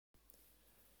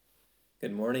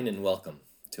Good morning and welcome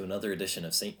to another edition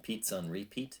of St. Pete's on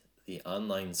Repeat, the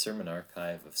online sermon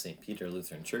archive of St. Peter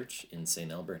Lutheran Church in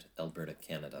St. Albert, Alberta,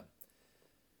 Canada.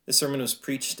 This sermon was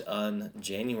preached on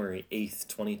January 8th,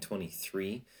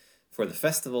 2023 for the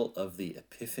festival of the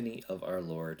Epiphany of our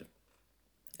Lord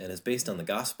and is based on the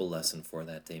gospel lesson for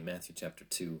that day, Matthew chapter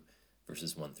 2,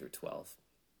 verses 1 through 12.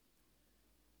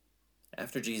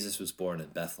 After Jesus was born in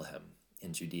Bethlehem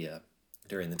in Judea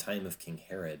during the time of King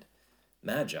Herod,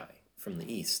 Magi from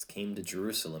the east came to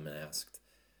Jerusalem and asked,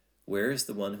 "Where is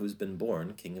the one who's been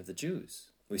born King of the Jews?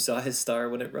 We saw his star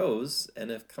when it rose and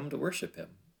have come to worship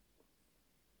him."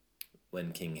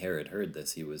 When King Herod heard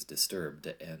this, he was disturbed,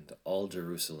 and all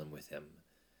Jerusalem with him.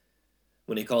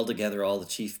 When he called together all the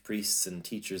chief priests and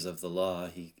teachers of the law,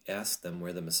 he asked them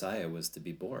where the Messiah was to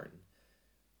be born.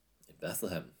 "In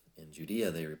Bethlehem, in Judea,"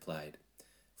 they replied,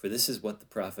 "for this is what the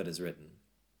prophet has written.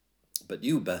 But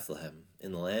you, Bethlehem,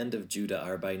 in the land of Judah,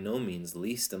 are by no means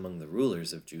least among the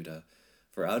rulers of Judah,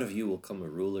 for out of you will come a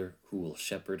ruler who will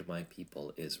shepherd my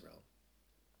people Israel."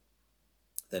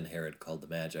 Then Herod called the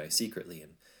Magi secretly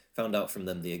and found out from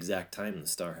them the exact time the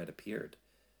star had appeared.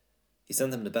 He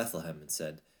sent them to Bethlehem and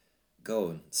said,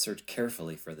 "Go and search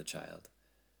carefully for the child.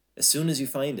 As soon as you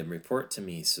find him, report to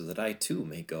me so that I too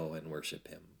may go and worship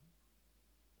him."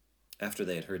 After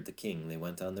they had heard the king, they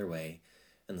went on their way,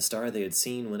 and the star they had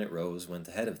seen when it rose went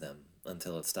ahead of them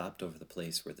until it stopped over the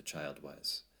place where the child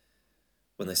was.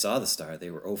 When they saw the star,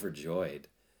 they were overjoyed.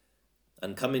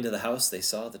 On coming to the house, they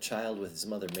saw the child with his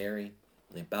mother Mary,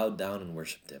 and they bowed down and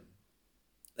worshipped him.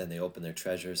 Then they opened their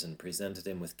treasures and presented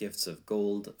him with gifts of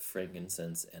gold,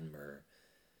 frankincense, and myrrh.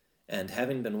 And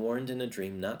having been warned in a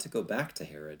dream not to go back to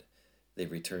Herod, they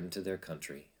returned to their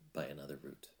country by another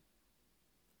route.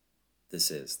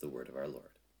 This is the word of our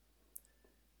Lord.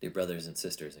 Dear brothers and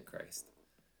sisters in Christ,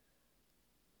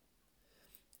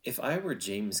 if I were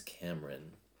James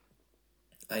Cameron,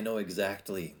 I know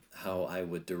exactly how I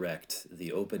would direct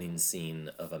the opening scene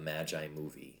of a Magi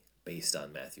movie based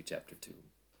on Matthew chapter 2.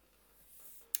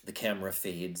 The camera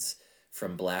fades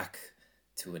from black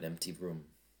to an empty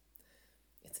room.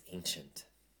 It's ancient,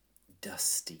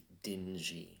 dusty,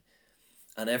 dingy.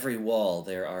 On every wall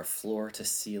there are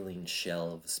floor-to-ceiling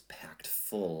shelves packed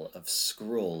full of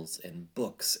scrolls and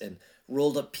books and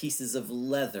rolled-up pieces of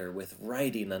leather with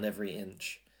writing on every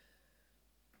inch.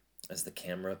 As the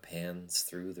camera pans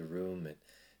through the room, it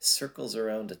circles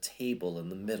around a table in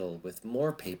the middle with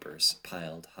more papers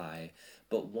piled high,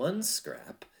 but one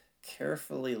scrap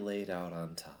carefully laid out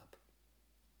on top.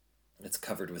 It's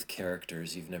covered with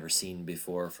characters you've never seen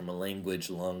before from a language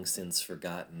long since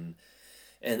forgotten,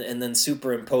 and then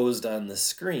superimposed on the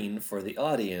screen for the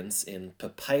audience in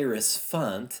papyrus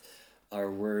font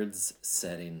are words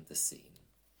setting the scene.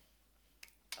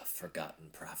 A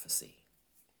forgotten prophecy.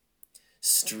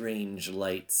 Strange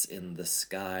lights in the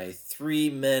sky, 3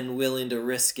 men willing to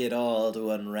risk it all to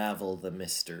unravel the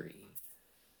mystery.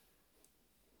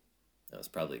 That was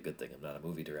probably a good thing I'm not a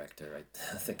movie director.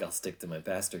 I think I'll stick to my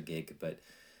pastor gig, but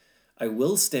I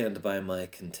will stand by my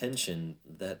contention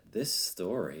that this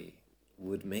story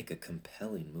would make a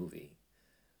compelling movie.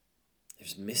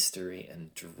 There's mystery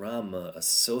and drama, a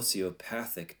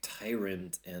sociopathic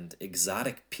tyrant, and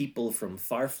exotic people from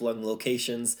far-flung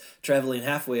locations traveling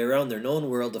halfway around their known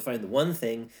world to find the one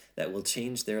thing that will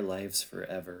change their lives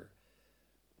forever.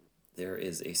 There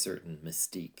is a certain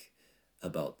mystique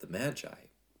about the Magi.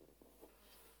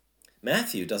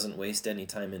 Matthew doesn't waste any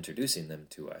time introducing them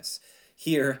to us.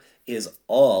 Here is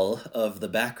all of the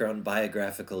background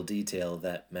biographical detail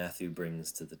that Matthew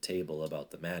brings to the table about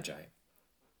the Magi.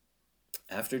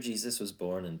 After Jesus was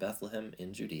born in Bethlehem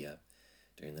in Judea,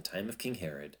 during the time of King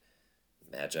Herod,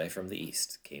 Magi from the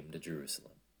east came to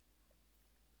Jerusalem.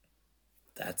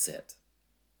 That's it.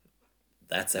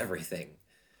 That's everything.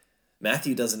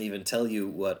 Matthew doesn't even tell you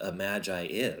what a Magi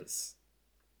is.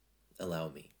 Allow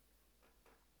me.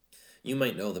 You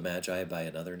might know the Magi by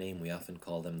another name. We often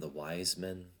call them the wise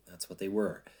men. That's what they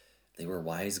were. They were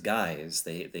wise guys.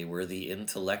 They were the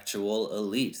intellectual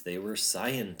elite. They were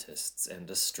scientists and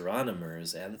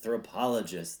astronomers,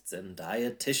 anthropologists and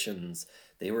dietitians.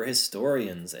 They were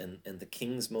historians and the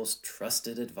king's most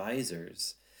trusted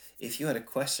advisors. If you had a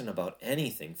question about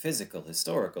anything, physical,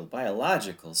 historical,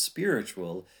 biological,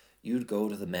 spiritual, you'd go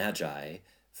to the Magi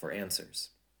for answers.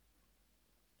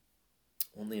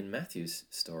 Only in Matthew's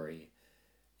story,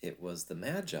 it was the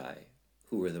Magi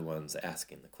who were the ones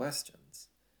asking the questions.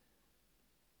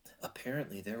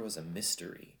 Apparently, there was a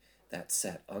mystery that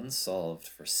sat unsolved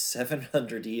for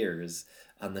 700 years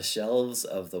on the shelves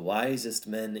of the wisest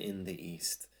men in the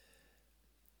East.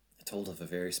 It told of a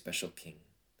very special king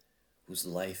whose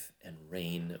life and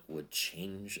reign would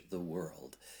change the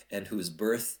world, and whose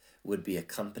birth would be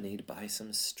accompanied by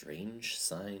some strange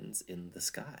signs in the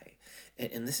sky.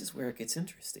 And this is where it gets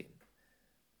interesting.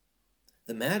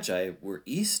 The Magi were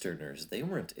Easterners, they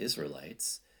weren't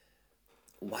Israelites.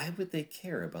 Why would they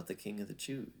care about the King of the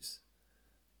Jews?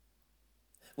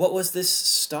 What was this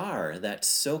star that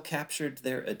so captured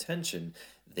their attention?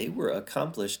 They were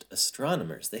accomplished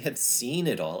astronomers. They had seen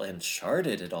it all and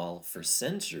charted it all for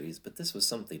centuries, but this was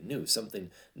something new,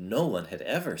 something no one had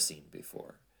ever seen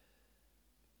before.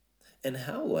 And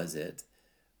how was it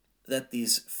that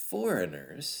these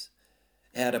foreigners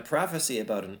had a prophecy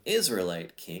about an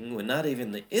Israelite king when not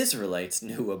even the Israelites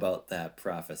knew about that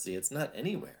prophecy? It's not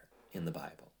anywhere in the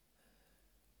Bible.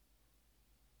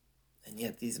 And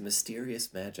yet these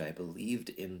mysterious magi believed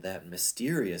in that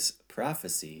mysterious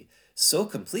prophecy so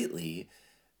completely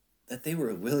that they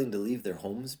were willing to leave their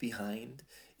homes behind,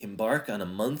 embark on a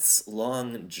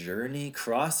months-long journey,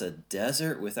 cross a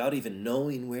desert without even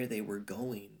knowing where they were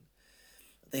going.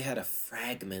 They had a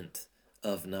fragment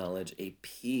of knowledge, a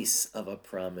piece of a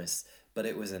promise, but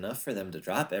it was enough for them to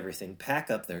drop everything,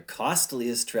 pack up their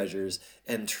costliest treasures,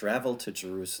 and travel to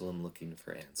Jerusalem looking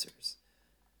for answers.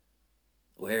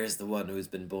 Where is the one who has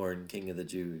been born King of the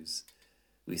Jews?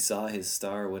 We saw his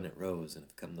star when it rose and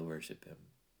have come to worship him.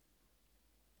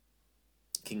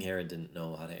 King Herod didn't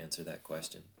know how to answer that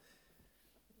question,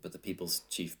 but the people's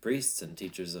chief priests and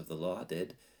teachers of the law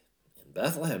did. In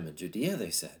Bethlehem in Judea,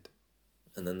 they said.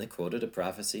 And then they quoted a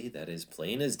prophecy that is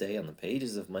plain as day on the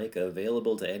pages of Micah,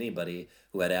 available to anybody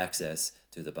who had access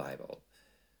to the Bible.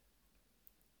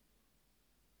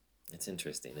 It's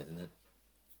interesting, isn't it?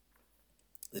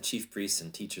 The chief priests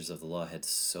and teachers of the law had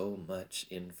so much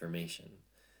information,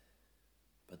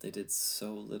 but they did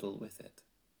so little with it.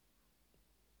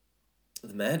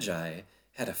 The Magi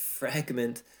had a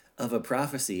fragment of a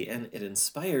prophecy, and it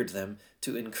inspired them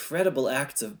to incredible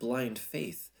acts of blind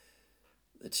faith.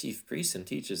 The chief priests and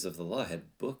teachers of the law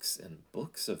had books and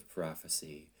books of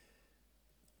prophecy,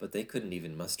 but they couldn't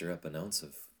even muster up an ounce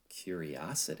of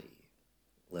curiosity,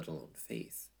 let alone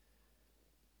faith.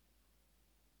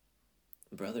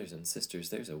 Brothers and sisters,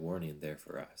 there's a warning there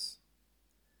for us.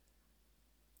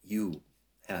 You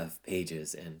have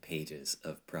pages and pages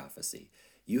of prophecy.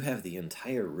 You have the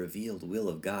entire revealed will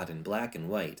of God in black and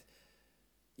white.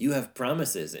 You have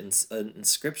promises in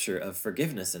Scripture of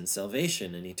forgiveness and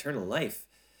salvation and eternal life.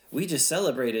 We just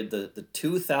celebrated the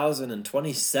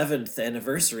 2027th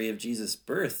anniversary of Jesus'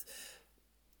 birth.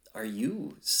 Are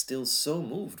you still so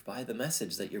moved by the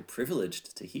message that you're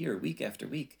privileged to hear week after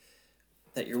week,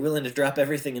 that you're willing to drop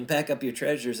everything and pack up your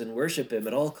treasures and worship him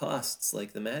at all costs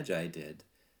like the Magi did?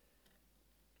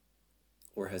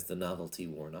 Or has the novelty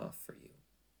worn off for you?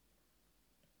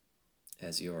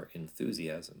 Has your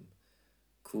enthusiasm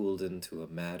cooled into a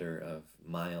matter of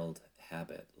mild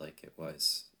habit like it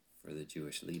was for the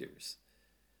Jewish leaders?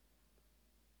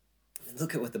 And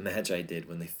look at what the Magi did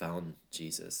when they found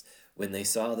Jesus. When they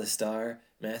saw the star,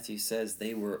 Matthew says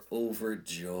they were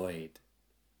overjoyed.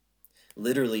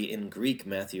 Literally, in Greek,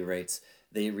 Matthew writes,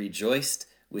 they rejoiced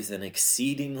with an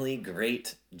exceedingly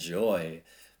great joy.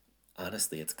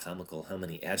 Honestly, it's comical how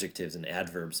many adjectives and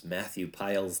adverbs Matthew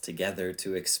piles together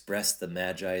to express the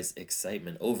Magi's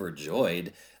excitement.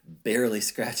 Overjoyed barely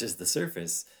scratches the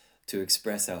surface to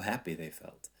express how happy they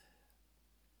felt.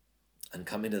 On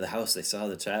coming to the house, they saw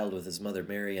the child with his mother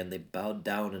Mary, and they bowed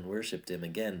down and worshipped him.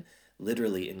 Again,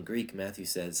 literally in Greek, Matthew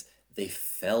says, they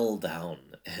fell down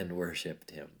and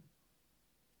worshipped him.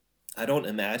 I don't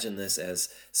imagine this as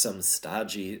some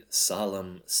stodgy,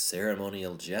 solemn,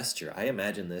 ceremonial gesture. I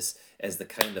imagine this as the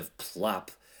kind of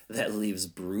plop that leaves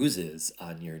bruises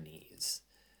on your knees.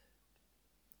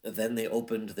 Then they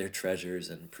opened their treasures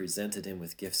and presented him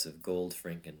with gifts of gold,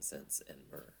 frankincense, and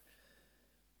myrrh.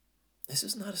 This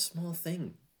was not a small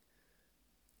thing.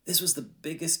 This was the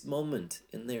biggest moment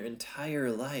in their entire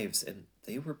lives, and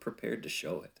they were prepared to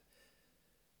show it.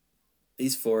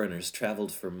 These foreigners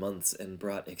traveled for months and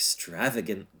brought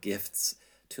extravagant gifts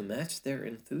to match their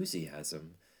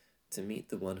enthusiasm to meet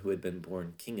the one who had been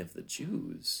born King of the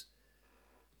Jews.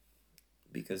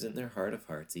 Because in their heart of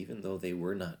hearts, even though they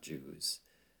were not Jews,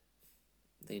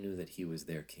 they knew that he was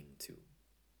their king too.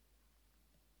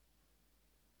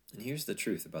 And here's the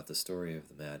truth about the story of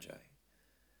the Magi.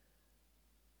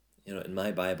 You know, in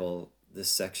my Bible, this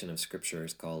section of Scripture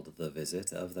is called The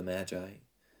Visit of the Magi.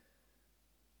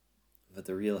 But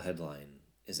the real headline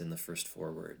is in the first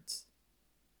 4 words.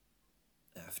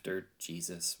 After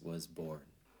Jesus was born.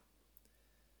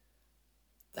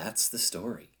 That's the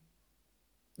story.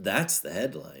 That's the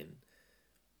headline.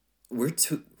 we're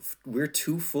two we're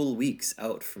 2 full weeks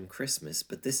out from Christmas,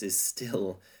 but this is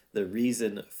still the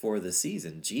reason for the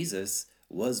season. Jesus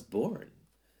was born.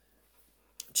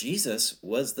 Jesus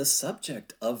was the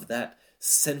subject of that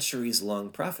centuries-long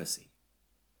prophecy.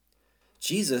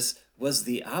 Jesus was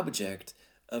the object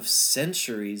of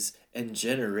centuries and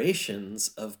generations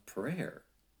of prayer.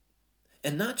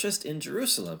 And not just in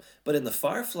Jerusalem, but in the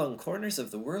far-flung corners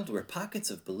of the world where pockets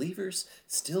of believers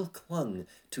still clung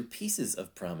to pieces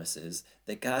of promises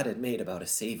that God had made about a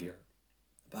Savior,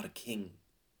 about a King.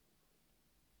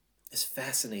 As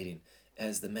fascinating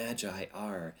as the Magi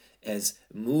are, as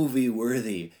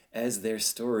movie-worthy as their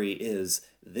story is,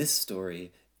 this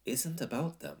story isn't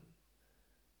about them.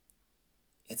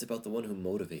 It's about the one who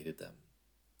motivated them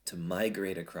to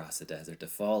migrate across the desert, to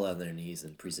fall on their knees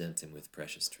and present him with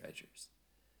precious treasures.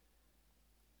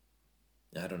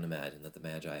 Now, I don't imagine that the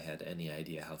Magi had any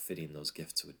idea how fitting those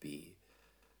gifts would be,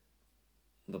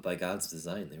 but by God's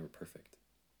design, they were perfect.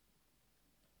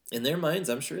 In their minds,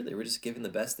 I'm sure they were just giving the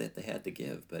best that they had to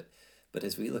give, but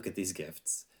as we look at these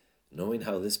gifts, knowing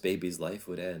how this baby's life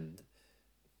would end,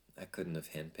 I couldn't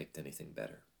have handpicked anything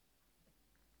better.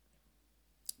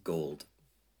 Gold.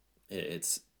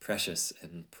 It's precious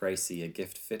and pricey, a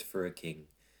gift fit for a king.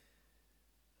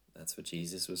 That's what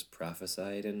Jesus was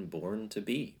prophesied and born to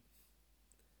be.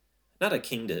 Not a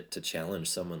king to challenge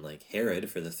someone like Herod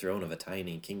for the throne of a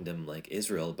tiny kingdom like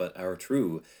Israel, but our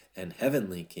true and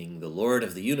heavenly king, the Lord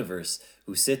of the universe,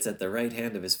 who sits at the right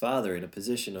hand of his Father in a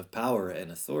position of power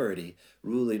and authority,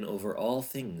 ruling over all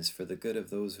things for the good of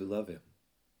those who love him.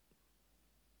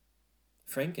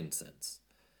 Frankincense.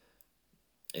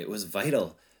 It was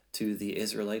vital to the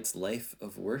Israelites' life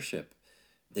of worship.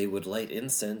 They would light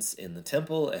incense in the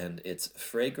temple, and its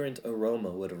fragrant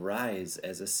aroma would rise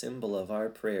as a symbol of our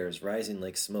prayers, rising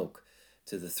like smoke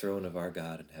to the throne of our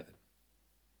God in heaven.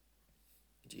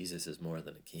 Jesus is more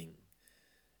than a king.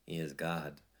 He is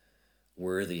God,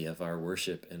 worthy of our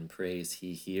worship and praise.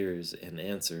 He hears and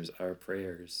answers our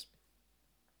prayers.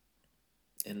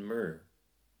 And myrrh.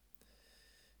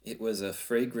 It was a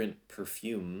fragrant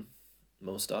perfume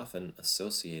most often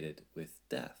associated with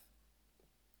death.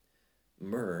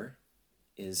 Myrrh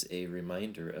is a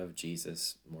reminder of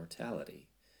Jesus' mortality.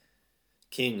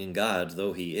 King and God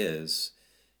though he is,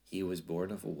 he was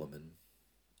born of a woman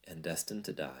and destined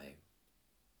to die,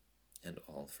 and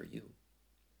all for you.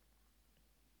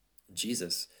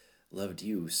 Jesus loved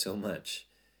you so much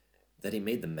that he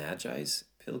made the Magi's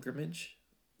pilgrimage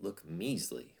look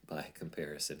measly by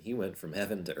comparison. He went from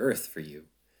heaven to earth for you.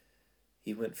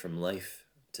 He went from life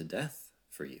to death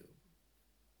for you.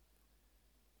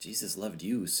 Jesus loved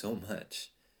you so much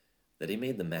that he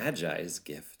made the Magi's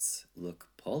gifts look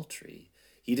paltry.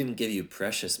 He didn't give you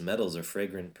precious metals or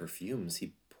fragrant perfumes.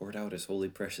 He poured out his holy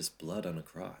precious blood on a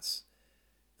cross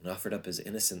and offered up his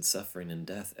innocent suffering and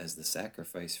death as the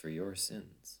sacrifice for your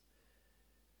sins.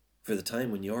 For the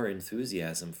time when your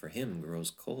enthusiasm for him grows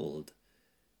cold,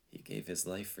 he gave his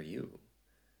life for you,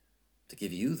 to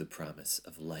give you the promise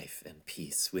of life and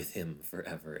peace with him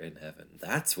forever in heaven.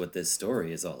 That's what this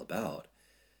story is all about.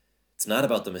 It's not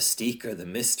about the mystique or the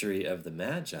mystery of the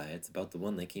Magi. It's about the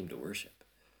one they came to worship,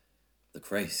 the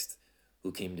Christ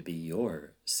who came to be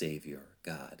your Savior,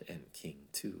 God, and King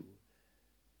too,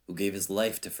 who gave his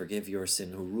life to forgive your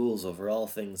sin, who rules over all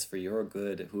things for your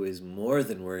good, who is more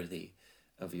than worthy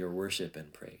of your worship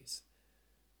and praise.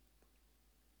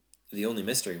 The only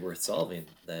mystery worth solving,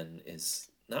 then, is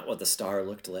not what the star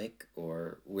looked like,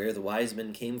 or where the wise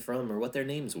men came from, or what their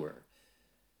names were.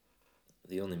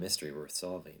 The only mystery worth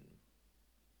solving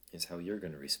is how you're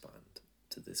going to respond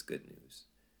to this good news.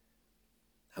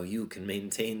 How you can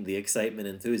maintain the excitement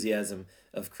and enthusiasm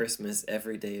of Christmas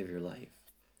every day of your life.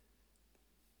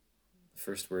 The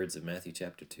first words of Matthew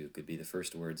chapter 2 could be the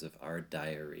first words of our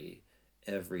diary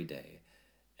every day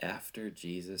after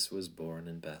Jesus was born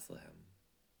in Bethlehem.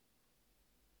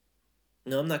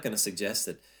 No, I'm not going to suggest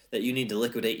that you need to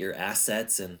liquidate your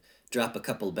assets and drop a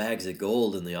couple bags of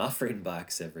gold in the offering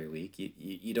box every week.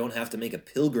 You don't have to make a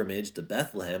pilgrimage to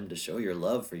Bethlehem to show your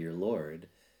love for your Lord.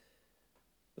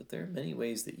 But there are many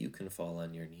ways that you can fall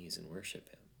on your knees and worship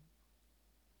him.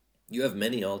 You have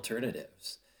many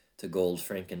alternatives to gold,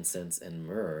 frankincense, and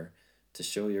myrrh to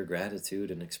show your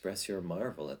gratitude and express your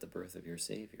marvel at the birth of your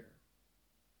Savior.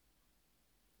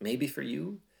 Maybe for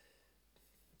you,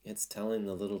 it's telling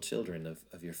the little children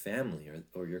of your family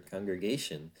or your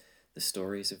congregation the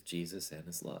stories of Jesus and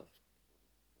his love.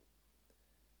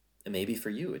 And maybe for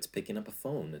you, it's picking up a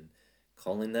phone and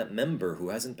calling that member who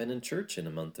hasn't been in church in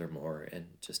a month or more and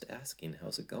just asking,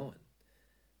 how's it going?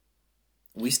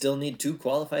 We still need 2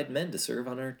 qualified men to serve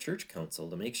on our church council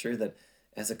to make sure that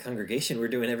as a congregation, we're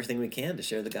doing everything we can to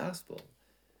share the gospel.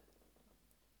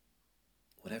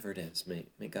 Whatever it is,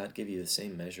 may God give you the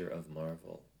same measure of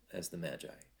marvel as the Magi.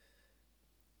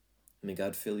 May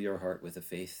God fill your heart with a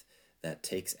faith that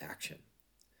takes action,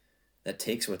 that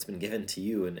takes what's been given to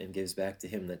you and gives back to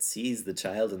him, that sees the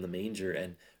child in the manger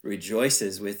and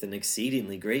rejoices with an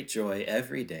exceedingly great joy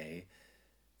every day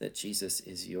that Jesus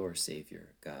is your Savior,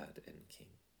 God, and King.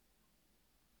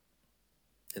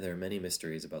 And there are many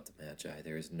mysteries about the Magi.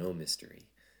 There is no mystery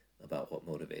about what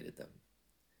motivated them.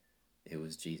 It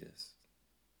was Jesus.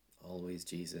 Always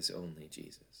Jesus, only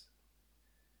Jesus.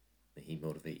 May he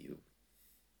motivate you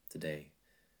today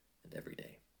and every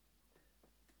day.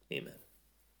 Amen.